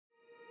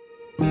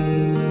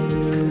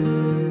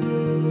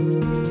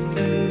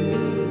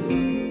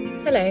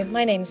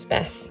my name's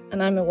Beth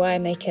and I'm a wire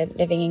maker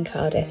living in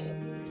Cardiff.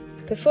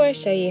 Before I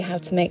show you how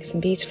to make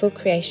some beautiful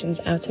creations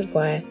out of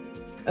wire,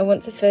 I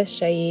want to first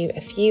show you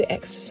a few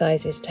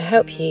exercises to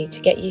help you to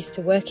get used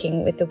to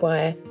working with the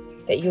wire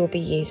that you'll be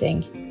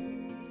using.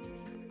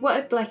 What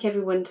I'd like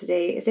everyone to do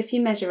is, if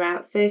you measure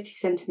out 30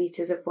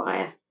 centimetres of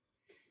wire,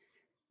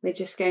 we're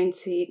just going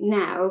to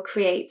now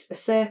create a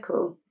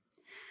circle.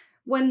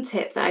 One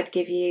tip that I'd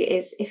give you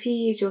is, if you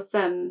use your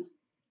thumb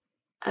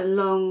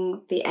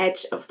along the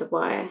edge of the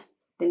wire,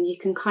 then you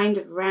can kind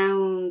of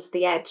round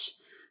the edge,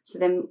 so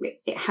then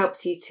it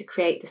helps you to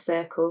create the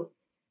circle.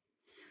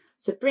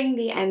 So bring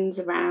the ends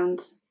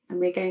around, and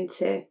we're going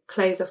to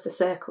close off the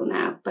circle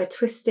now by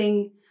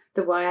twisting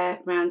the wire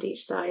round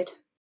each side.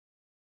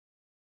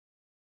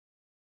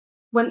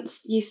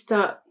 Once you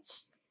start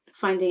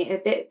finding it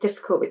a bit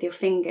difficult with your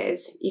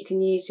fingers, you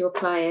can use your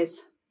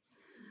pliers.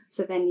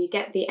 So then you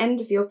get the end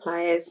of your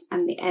pliers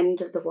and the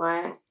end of the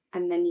wire,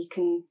 and then you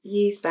can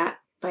use that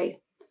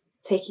by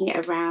taking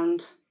it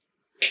around.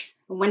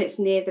 And when it's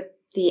near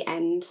the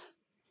end,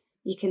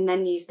 you can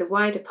then use the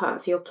wider part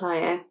of your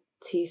plier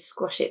to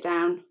squash it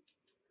down,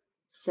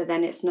 so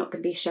then it's not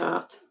going to be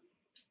sharp.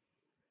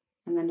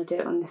 And then I'll do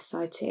it on this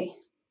side too.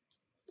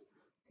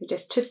 So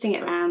just twisting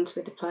it around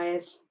with the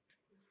pliers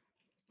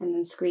and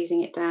then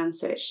squeezing it down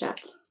so it's shut.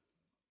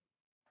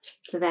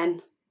 So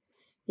then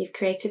you've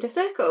created a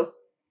circle.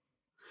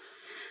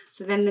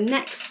 So then the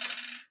next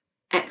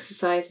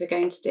exercise we're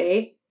going to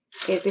do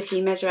is, if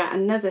you measure out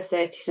another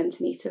 30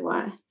 centimetre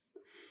wire,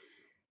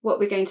 what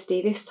we're going to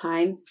do this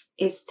time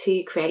is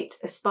to create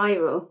a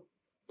spiral.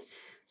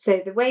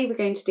 So the way we're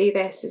going to do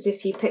this is,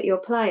 if you put your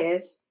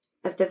pliers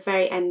at the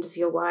very end of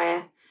your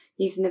wire,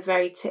 using the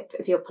very tip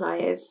of your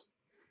pliers,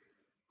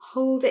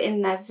 hold it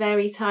in there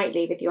very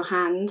tightly with your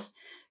hand,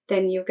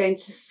 then you're going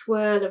to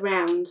swirl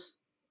around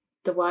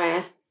the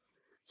wire.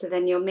 So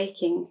then you're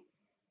making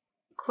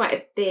quite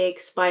a big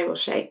spiral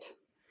shape.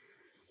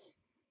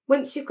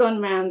 Once you've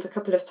gone round a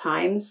couple of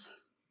times,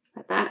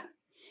 like that,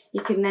 you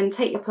can then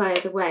take your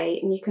pliers away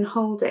and you can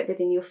hold it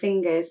within your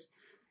fingers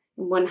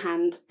in one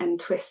hand and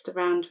twist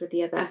around with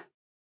the other.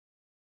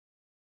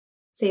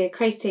 So you're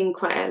creating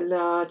quite a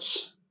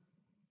large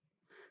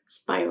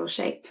spiral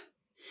shape.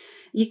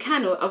 You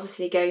can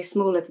obviously go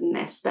smaller than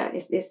this, but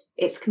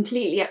it's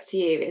completely up to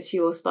you. It's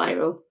your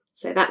spiral.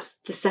 So that's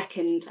the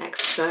second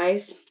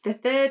exercise. The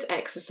third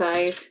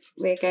exercise,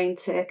 we're going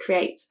to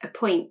create a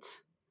point.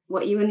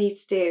 What you will need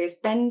to do is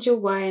bend your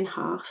wire in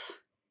half,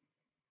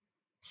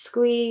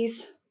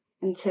 squeeze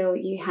until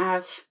you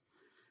have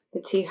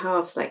the two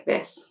halves like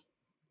this.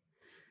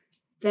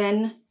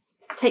 Then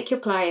take your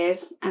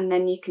pliers and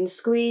then you can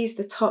squeeze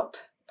the top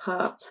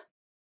part.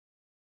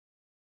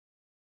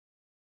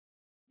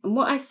 And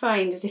what I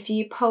find is, if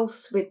you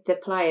pulse with the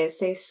pliers,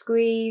 so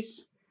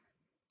squeeze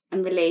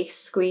and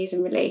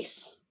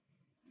release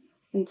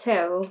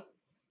until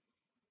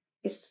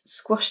it's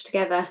squashed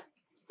together.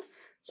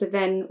 So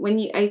then when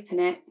you open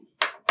it,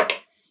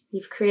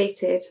 you've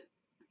created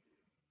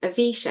a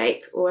V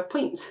shape or a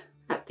point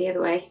up the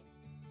other way.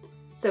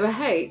 So I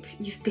hope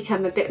you've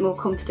become a bit more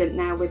confident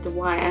now with the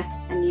wire,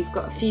 and you've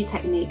got a few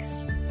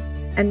techniques.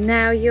 And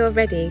now you're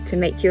ready to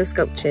make your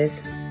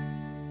sculptures.